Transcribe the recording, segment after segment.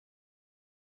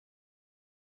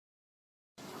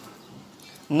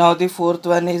Now the fourth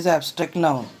one is abstract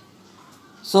noun.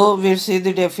 So we'll see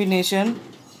the definition.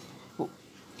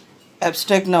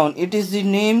 Abstract noun. It is the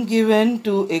name given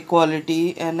to a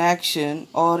quality, an action,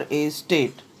 or a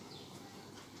state.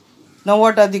 Now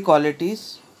what are the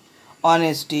qualities?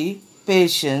 Honesty,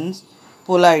 patience,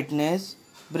 politeness,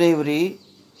 bravery,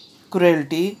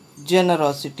 cruelty,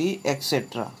 generosity,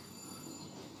 etc.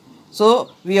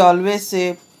 So we always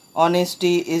say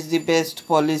honesty is the best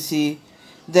policy.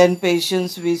 Then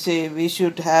patience, we say we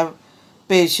should have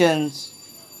patience.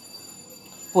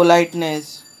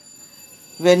 Politeness,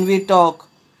 when we talk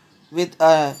with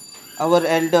our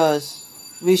elders,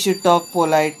 we should talk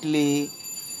politely.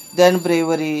 Then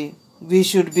bravery, we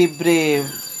should be brave.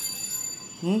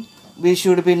 We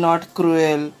should be not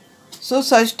cruel. So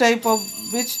such type of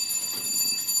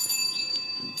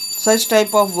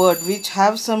word which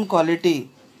have some quality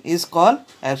is called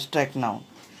abstract noun.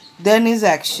 Then is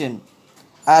action,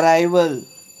 arrival,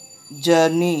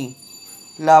 journey,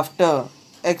 laughter,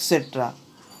 etc.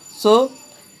 So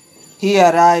he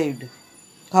arrived.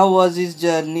 How was his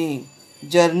journey?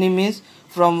 Journey means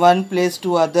from one place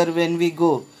to other when we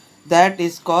go. That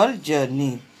is called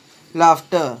journey.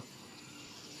 Laughter.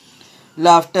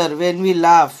 Laughter, when we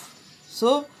laugh.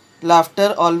 So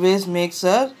laughter always makes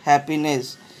us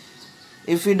happiness.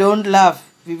 If we don't laugh,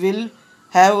 we will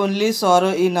have only sorrow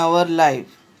in our life.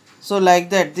 So like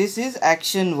that, this is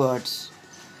action words.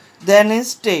 Then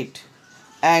is state,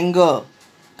 anger,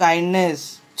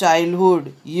 kindness,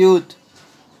 childhood, youth,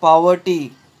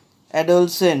 poverty,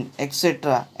 adolescent,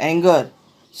 etc. Anger,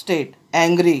 state,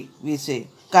 angry, we say,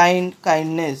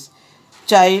 kindness,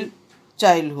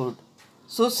 childhood.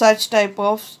 So such type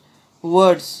of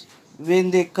words,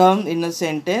 when they come in a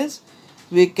sentence,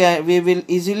 we will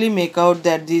easily make out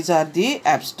that these are the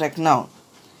abstract noun.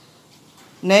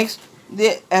 Next,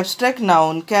 the abstract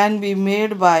noun can be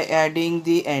made by adding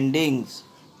the endings.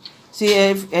 See,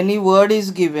 if any word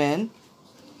is given,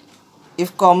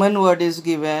 if common word is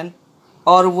given,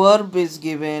 or verb is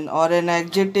given, or an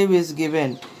adjective is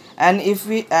given, and if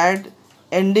we add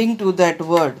ending to that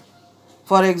word,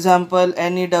 for example,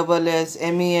 NESS,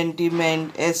 MENT,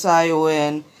 meant,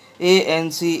 SION,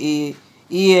 ANCE,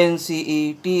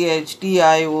 ENCE, TH,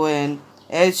 TION,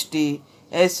 HT,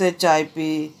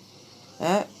 SHIP,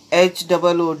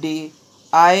 HOOD,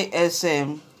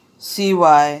 ISM,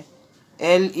 CY,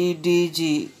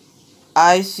 LEDG,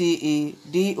 ICE,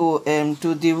 DOM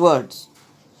to the words.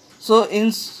 So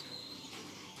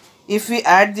if we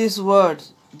add these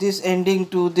words, this ending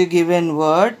to the given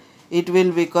word, it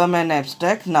will become an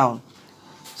abstract noun.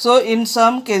 So in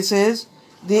some cases,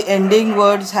 the ending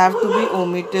words have to be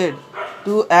omitted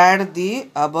to add the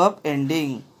above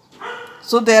ending.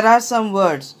 So there are some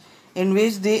words in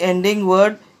which the ending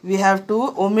word we have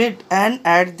to omit and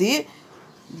add the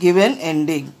given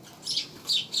ending.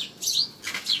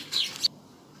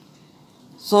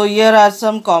 So here are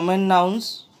some common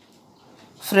nouns.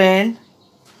 Friend,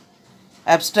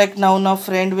 abstract noun of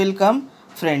friend will come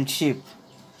friendship.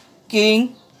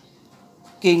 King,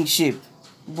 kingship.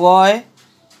 Boy,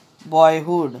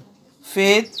 boyhood.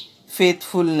 Faith,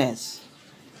 faithfulness.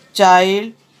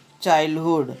 Child,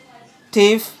 childhood.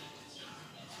 Thief,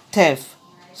 theft.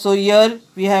 So here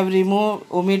we have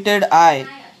omitted I,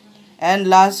 and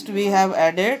last we have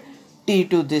added T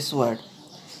to this word.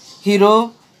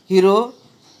 Hero,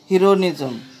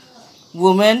 heroism.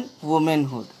 Woman,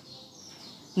 womanhood.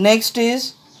 Next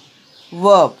is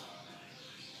verb.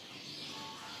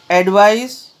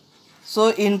 Advise.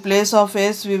 So in place of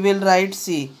S we will write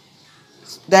C.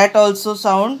 That also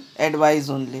sound advise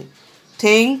only.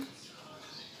 Think.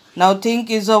 Now think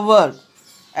is a verb,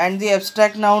 and the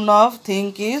abstract noun of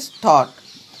think is thought.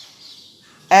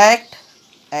 Act,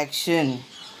 action.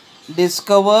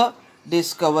 Discover,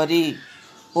 discovery.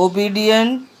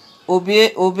 Obedient,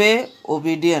 obey,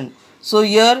 obedient. So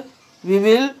here we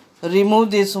will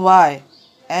remove this Y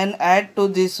and add to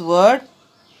this word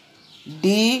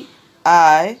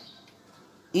DIENCE,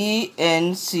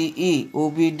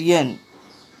 obedient.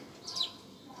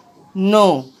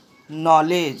 Know,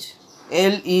 knowledge.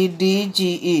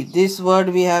 LEDGE, this word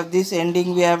we have, this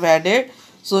ending we have added,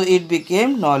 so it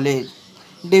became knowledge.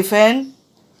 Defend,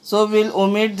 so we'll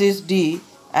omit this D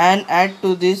and add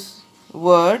to this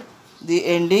word the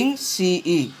ending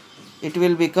CE, it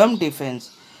will become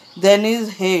defense. Then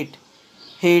is hate,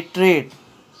 hatred.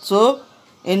 So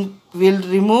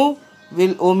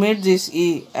we'll omit this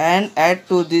E and add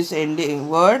to this ending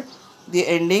word the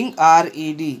ending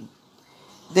RED.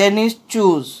 Then is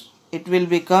choose, it will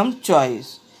become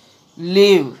choice.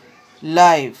 Live,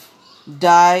 life.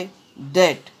 Die,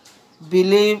 death.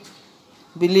 Believe,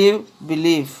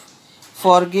 belief.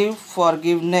 forgive,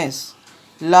 forgiveness,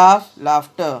 laugh,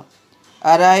 laughter,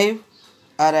 arrive,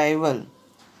 arrival.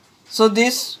 So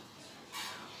these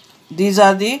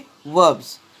are the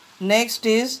verbs. Next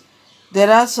is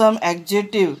there are some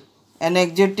adjective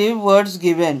words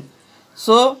given.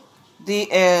 So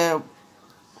the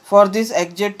for this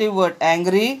adjective word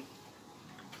angry,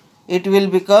 it will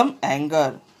become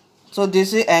anger. So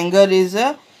this is anger is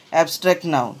a abstract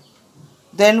noun.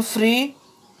 Then free,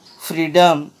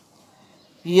 freedom,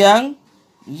 young,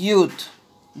 youth,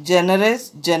 generous,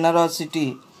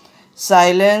 generosity,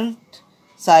 silent,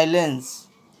 silence,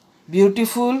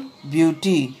 beautiful,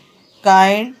 beauty,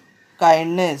 kind,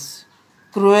 kindness,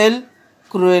 cruel,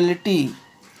 cruelty,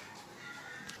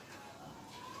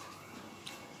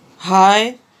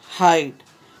 high, height,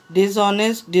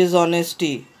 dishonest,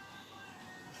 dishonesty,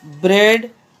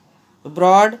 bread,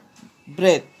 broad,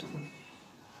 breadth,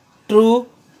 true,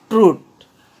 truth,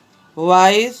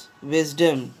 wise,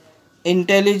 wisdom,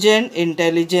 intelligent,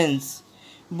 intelligence,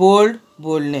 bold,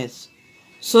 boldness.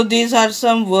 So these are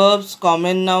some verbs,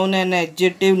 common noun and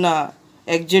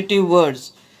adjective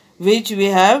words which we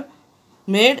have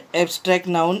made abstract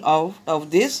noun of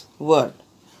this word.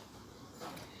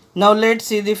 Now let's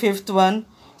see the fifth one,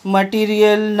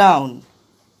 material noun.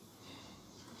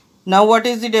 Now what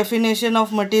is the definition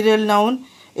of material noun?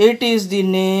 It is the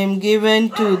name given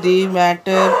to the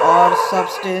matter or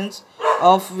substance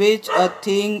of which a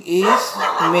thing is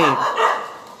made.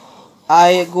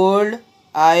 Gold,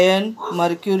 iron,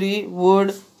 mercury,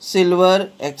 wood,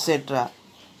 silver, etc.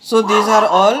 So these are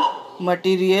all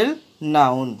material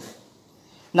noun.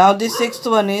 Now the sixth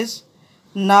one is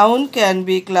noun can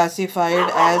be classified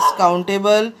as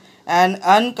countable and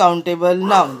uncountable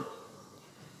noun.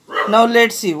 Now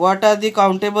let's see what are the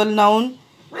countable noun.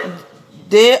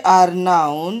 They are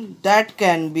noun that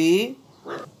can be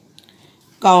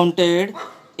counted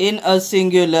in a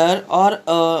singular or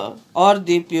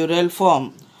the plural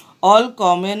form. All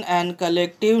common and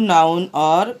collective noun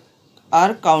are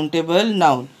countable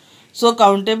noun. So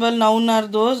countable noun are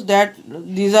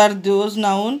these are those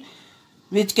noun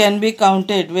which can be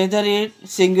counted whether in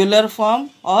singular form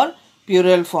or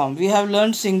plural form. We have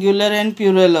learned singular and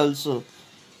plural also.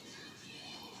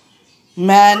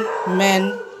 Man,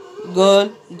 men,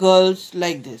 girl, girls,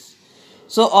 like this.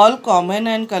 So all common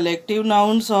and collective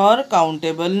nouns are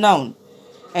countable noun.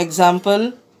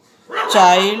 Example,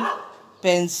 child,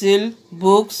 pencil,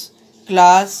 books,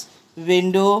 class,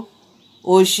 window,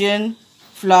 ocean,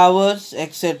 flowers,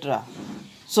 etc.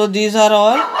 So these are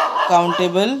all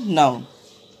countable noun.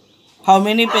 How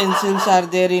many pencils are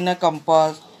there in a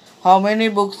compass? How many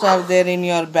books are there in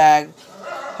your bag?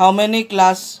 How many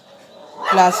classes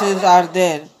are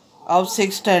there of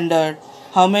 6th standard?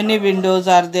 How many windows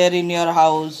are there in your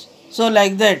house? So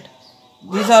like that.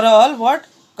 These are all what?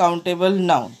 Countable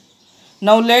noun.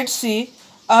 Now let's see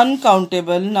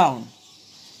uncountable noun.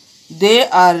 They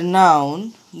are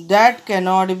noun that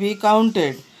cannot be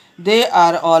counted. They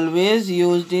are always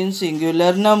used in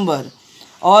singular number.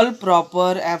 All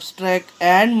proper, abstract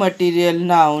and material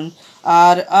nouns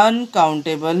are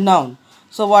uncountable noun.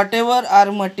 So whatever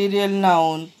are material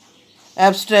noun,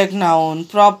 abstract noun,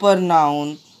 proper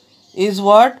noun is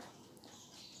what?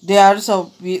 They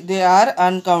are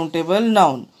uncountable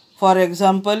noun. For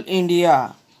example,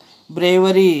 India,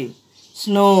 bravery,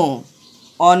 snow,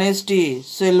 honesty,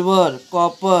 silver,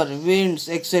 copper, winds,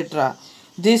 etc.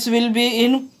 This will be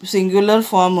in singular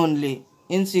form only,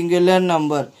 in singular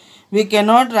number. We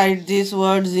cannot write these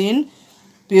words in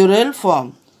plural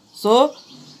form. So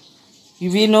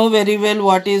we know very well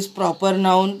what is proper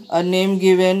noun, a name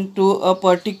given to a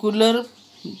particular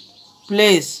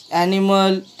place,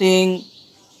 animal, thing.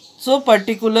 So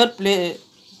particular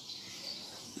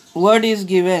word is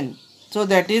given. So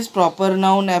that is proper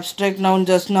noun, abstract noun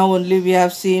just now only we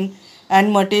have seen,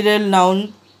 and material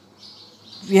noun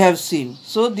we have seen.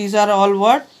 So these are all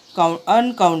what?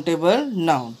 Uncountable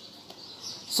noun.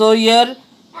 So here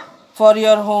for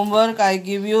your homework I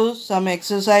give you some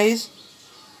exercise.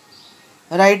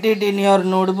 Write it in your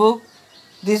notebook.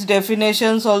 These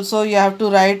definitions also you have to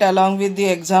write along with the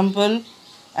example,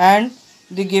 and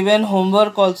the given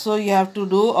homework also you have to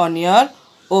do on your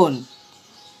own.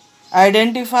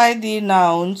 Identify the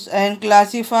nouns and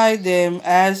classify them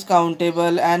as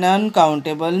countable and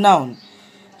uncountable noun.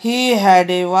 He had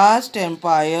a vast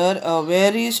empire, a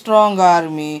very strong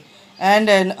army, and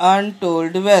an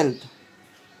untold wealth.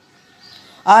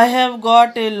 I have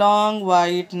got a long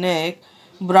white neck,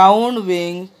 brown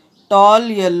wings, tall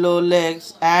yellow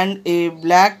legs, and a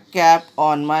black cap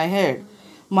on my head.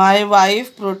 My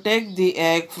wife protects the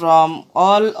egg from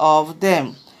all of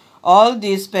them. All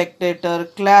the spectators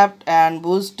clapped and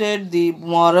boosted the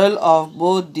morale of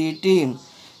both the teams.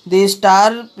 The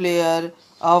star player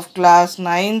of class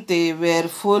 9th were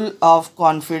full of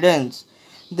confidence.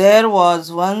 There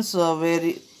was once a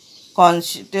very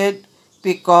conceited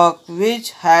peacock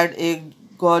which had a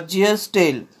gorgeous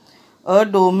tail. A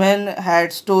domain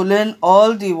had stolen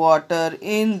all the water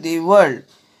in the world.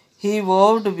 He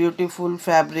wove beautiful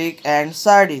fabric and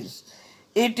sarees.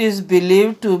 It is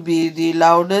believed to be the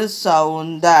loudest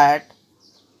sound that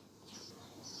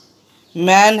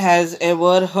man has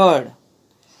ever heard.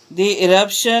 The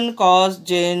eruption caused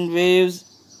giant waves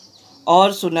or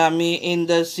tsunami in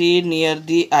the sea near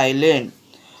the island.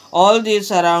 All the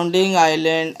surrounding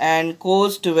island and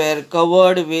coast were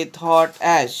covered with hot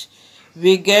ash.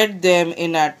 We get them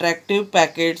in attractive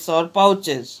packets or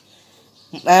pouches.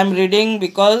 I am reading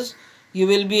because you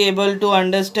will be able to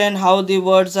understand how the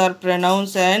words are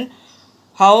pronounced and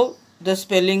how the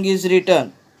spelling is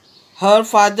written. Her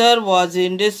father was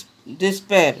in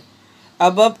despair.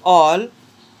 Above all,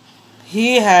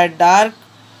 he had dark,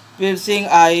 piercing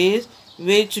eyes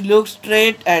which looked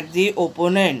straight at the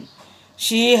opponent.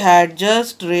 She had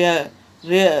just released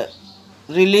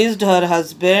her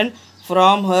husband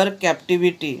from her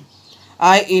captivity.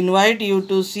 I invite you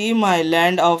to see my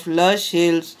land of lush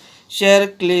hills, sheer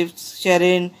cliffs,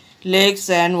 serene lakes,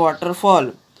 and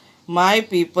waterfall. My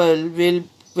people will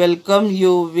welcome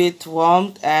you with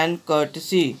warmth and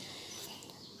courtesy.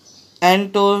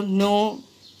 Antonio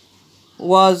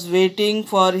was waiting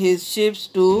for his ships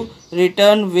to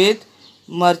return with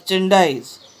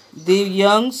merchandise. The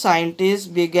young scientists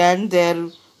began their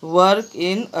work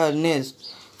in earnest.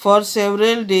 For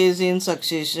several days in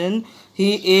succession,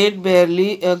 he ate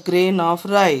barely a grain of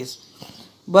rice.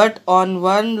 But on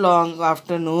one long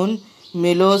afternoon,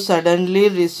 Milo suddenly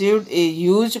received a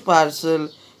huge parcel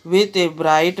with a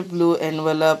bright blue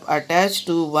envelope attached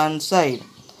to one side.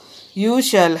 You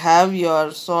shall have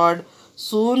your sword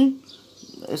sooner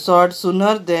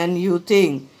than you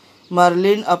think.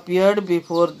 Merlin appeared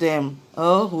before them,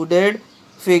 a hooded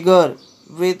figure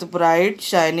with bright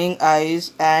shining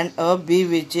eyes and a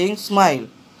bewitching smile.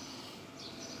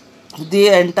 The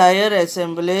entire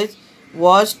assemblage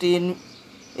watched in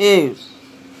awe.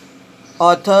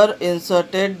 Author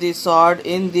inserted the sword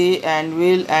in the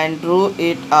anvil and drew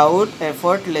it out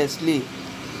effortlessly.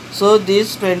 So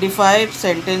these 25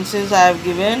 sentences I have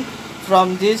given.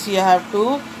 From this you have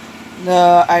to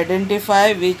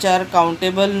identify which are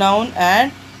countable noun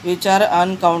and which are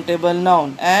uncountable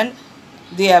noun, and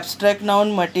the abstract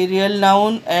noun, material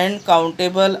noun, and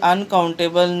countable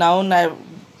uncountable noun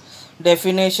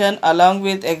definition along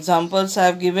with examples I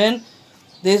have given.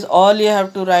 This all you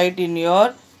have to write in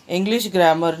your English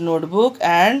grammar notebook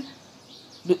and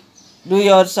do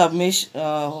your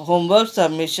homework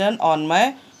submission on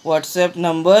my WhatsApp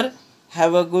number.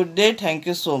 Have a good day. Thank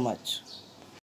you so much.